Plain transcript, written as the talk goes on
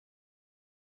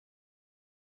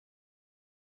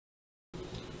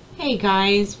Hey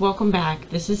guys, welcome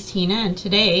back. This is Tina, and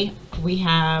today we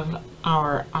have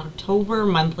our October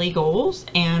monthly goals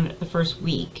and the first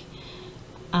week.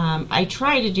 I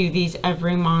try to do these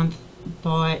every month,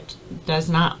 but does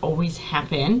not always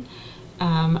happen.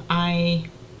 I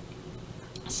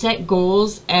set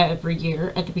goals every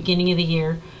year at the beginning of the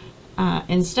year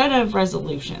instead of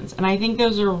resolutions, and I think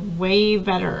those are way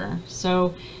better.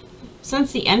 So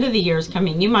since the end of the year is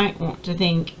coming, you might want to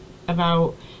think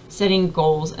about setting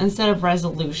goals instead of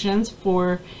resolutions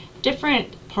for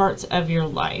different parts of your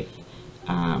life,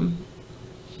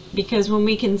 because when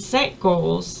we can set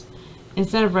goals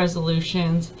instead of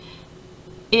resolutions,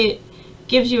 it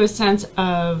gives you a sense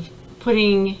of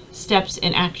putting steps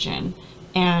in action.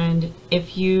 And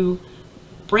if you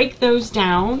break those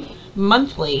down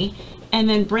monthly and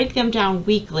then break them down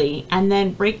weekly and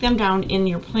then break them down in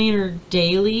your planner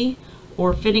daily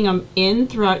or fitting them in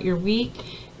throughout your week,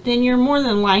 then you're more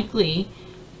than likely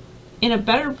in a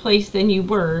better place than you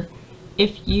were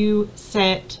if you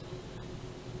set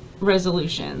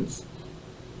resolutions.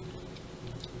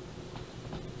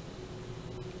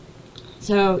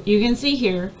 So you can see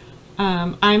here,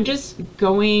 I'm just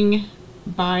going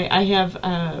by, I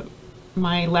have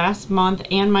my last month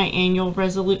and my annual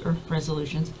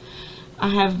resolutions. I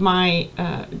have my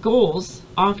goals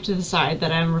off to the side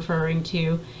that I'm referring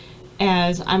to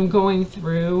as I'm going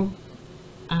through.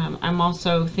 I'm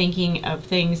also thinking of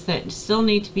things that still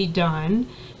need to be done,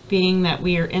 being that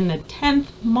we are in the 10th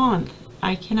month.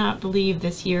 I cannot believe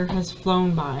this year has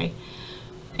flown by.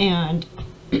 And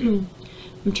I'm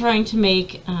trying to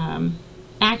make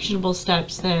actionable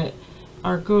steps that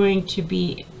are going to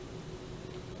be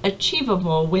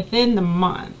achievable within the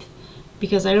month,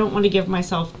 because I don't want to give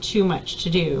myself too much to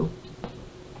do.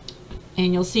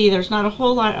 And you'll see there's not a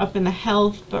whole lot up in the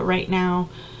health, but right now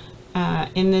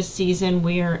in this season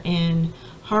we are in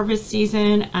harvest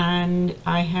season, and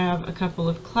I have a couple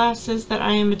of classes that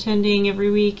I am attending every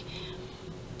week,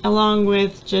 along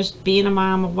with just being a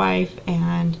mom, a wife,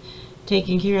 and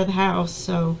taking care of the house.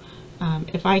 So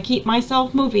if I keep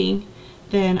myself moving,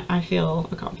 then I feel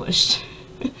accomplished.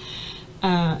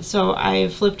 So I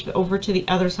flipped over to the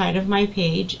other side of my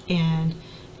page and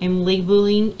am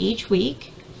labeling each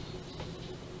week.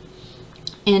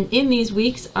 And in these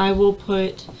weeks I will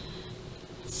put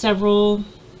several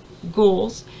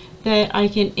goals that I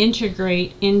can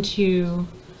integrate into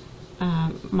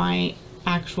my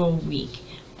actual week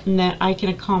and that I can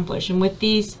accomplish. And with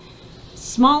these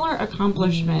smaller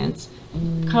accomplishments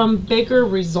come bigger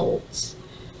results.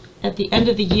 At the end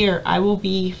of the year, I will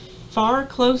be far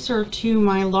closer to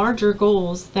my larger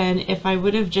goals than if I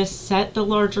would have just set the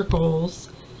larger goals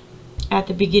at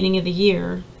the beginning of the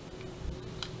year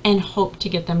and hope to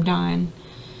get them done.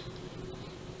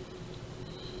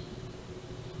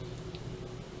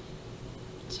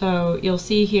 So you'll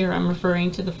see here I'm referring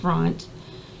to the front,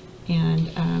 and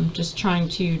just trying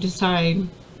to decide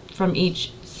from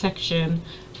each section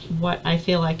what I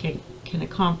feel like I can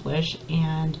accomplish.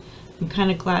 And I'm kind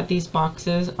of glad these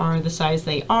boxes are the size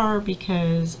they are,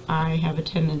 because I have a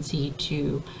tendency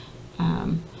to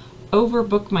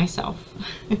overbook myself.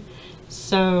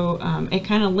 So it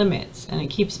kind of limits and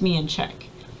it keeps me in check.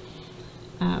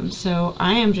 So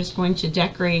I am just going to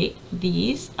decorate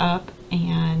these up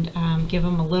and give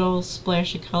them a little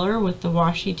splash of color with the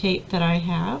washi tape that I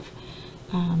have.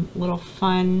 Little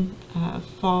fun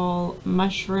fall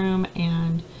mushroom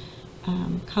and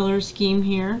color scheme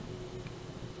here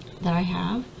that I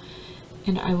have,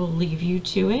 and I will leave you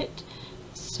to it.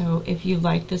 So if you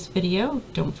like this video,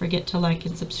 don't forget to like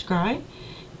and subscribe,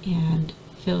 and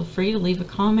feel free to leave a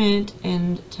comment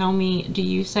and tell me, do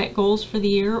you set goals for the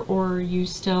year, or are you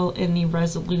still in the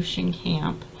resolution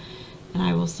camp? And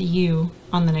I will see you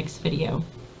on the next video.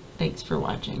 Thanks for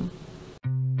watching.